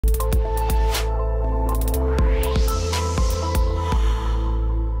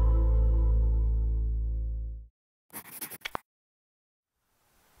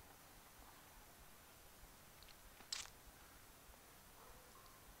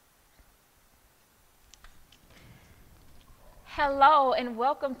Hello and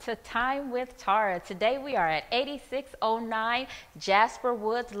welcome to Time with Tara. Today we are at 8609 Jasper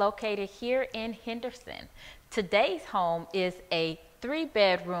Woods, located here in Henderson. Today's home is a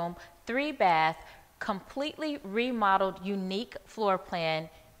 3-bedroom, 3-bath, completely remodeled, unique floor plan,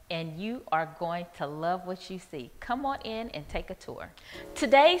 and you are going to love what you see. Come on in and take a tour.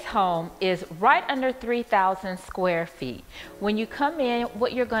 Today's home is right under 3,000 square feet. When you come in,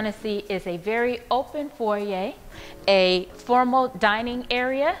 what you're going to see is a very open foyer, a formal dining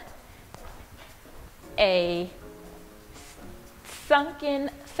area, a sunken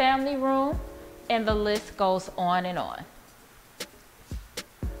family room, and the list goes on and on.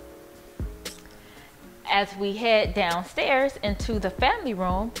 As we head downstairs into the family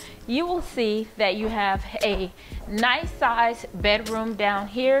room, you will see that you have a nice sized bedroom down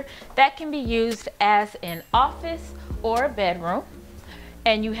here that can be used as an office or a bedroom.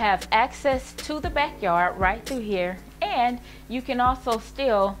 And you have access to the backyard right through here. And you can also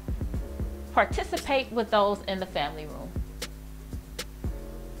still participate with those in the family room.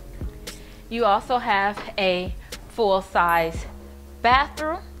 You also have a full-size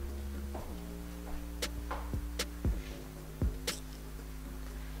bathroom.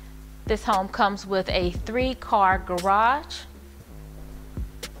 This home comes with a 3-car garage.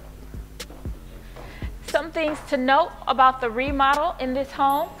 Some things to note about the remodel in this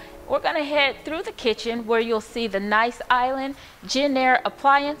home. We're going to head through the kitchen where you'll see the nice island JennAir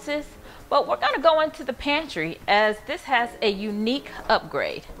appliances, but we're going to go into the pantry as this has a unique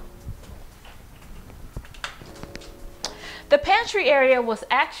upgrade. The pantry area was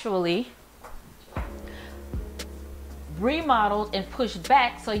actually remodeled and pushed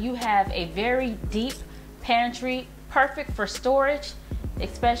back, so you have a very deep pantry, perfect for storage,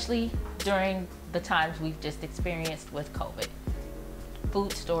 especially during the times we've just experienced with COVID.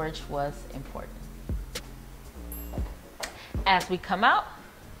 Food storage was important. As we come out,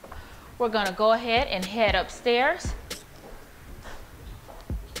 we're going to go ahead and head upstairs.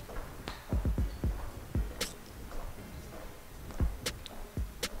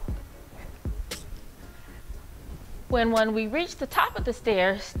 When we reach the top of the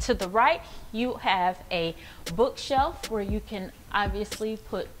stairs, to the right, you have a bookshelf where you can obviously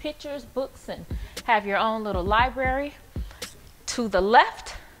put pictures, books, and have your own little library. To the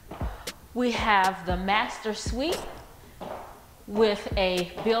left, we have the master suite with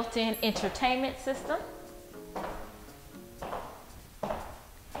a built-in entertainment system.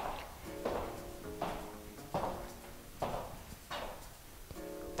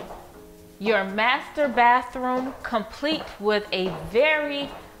 Your master bathroom, complete with a very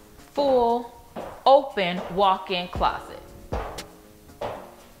full open walk-in closet.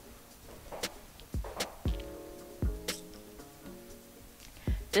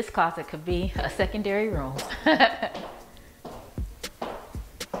 This closet could be a secondary room.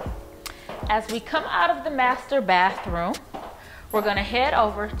 As we come out of the master bathroom, we're going to head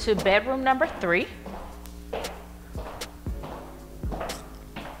over to bedroom number 3.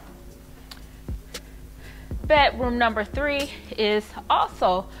 Bedroom number 3 is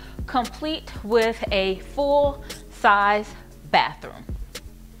also complete with a full-size bathroom.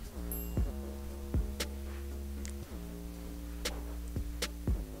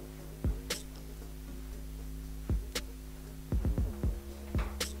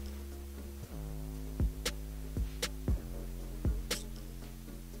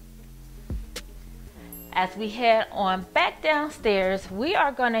 As we head on back downstairs, we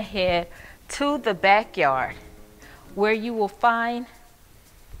are going to head to the backyard where you will find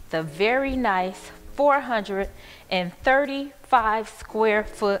the very nice 435 square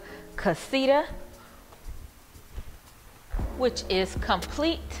foot Casita, which is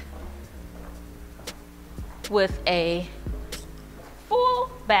complete with a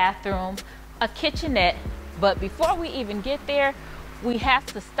full bathroom, a kitchenette. But before we even get there, we have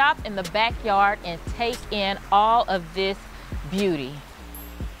to stop in the backyard and take in all of this beauty.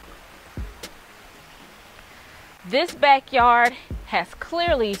 This backyard has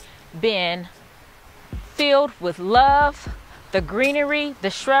clearly been filled with love, the greenery,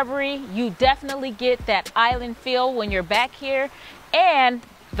 the shrubbery. You definitely get that island feel when you're back here. And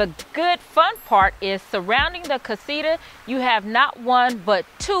the good fun part is surrounding the Casita, you have not one but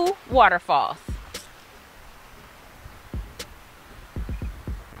 2 waterfalls.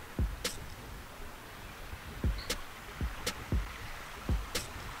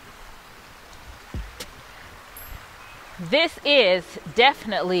 This is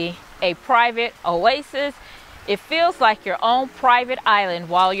definitely a private oasis. It feels like your own private island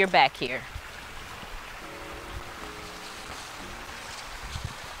while you're back here.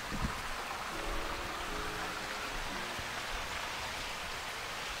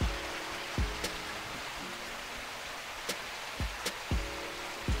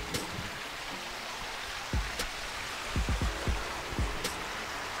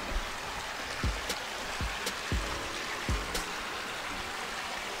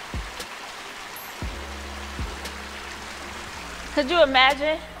 Could you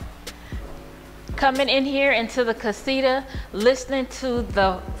imagine coming in here into the Casita, listening to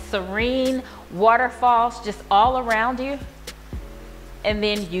the serene waterfalls just all around you, and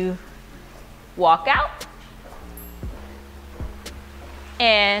then you walk out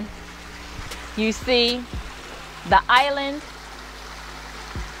and you see the island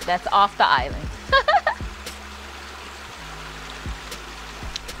that's off the island.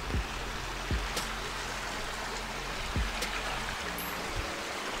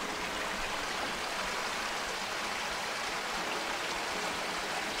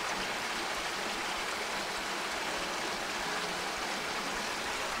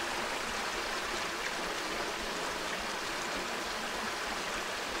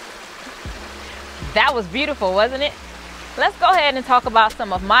 That was beautiful, wasn't it? Let's go ahead and talk about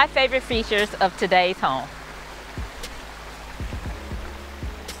some of my favorite features of today's home.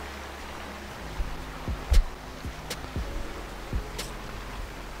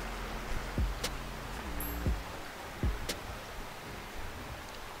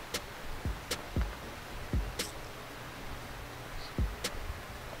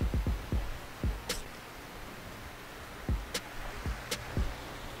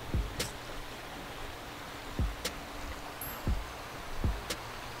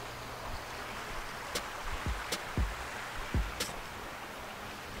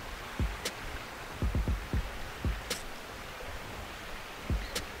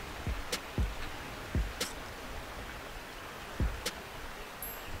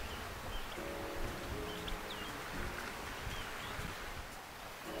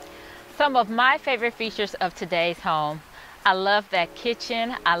 Some of my favorite features of today's home. I love that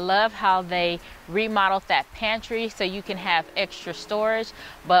kitchen. I love how they remodeled that pantry so you can have extra storage.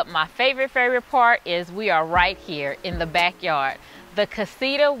 But my favorite part is we are right here in the backyard. The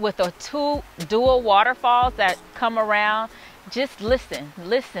Casita with the two dual waterfalls that come around. Just listen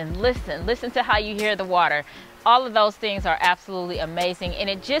to how you hear the water. All of those things are absolutely amazing, and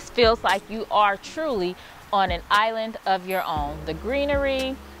it just feels like you are truly on an island of your own. The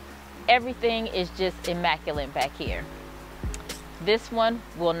greenery, everything is just immaculate back here. This one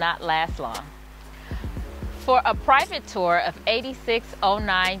will not last long. For a private tour of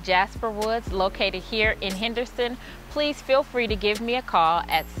 8609 Jasper Woods, located here in Henderson, please feel free to give me a call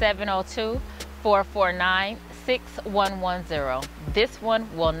at 702-449-6110. This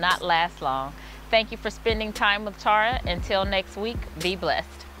one will not last long. Thank you for spending time with Taura. Until next week, be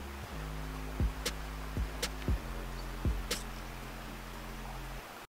blessed.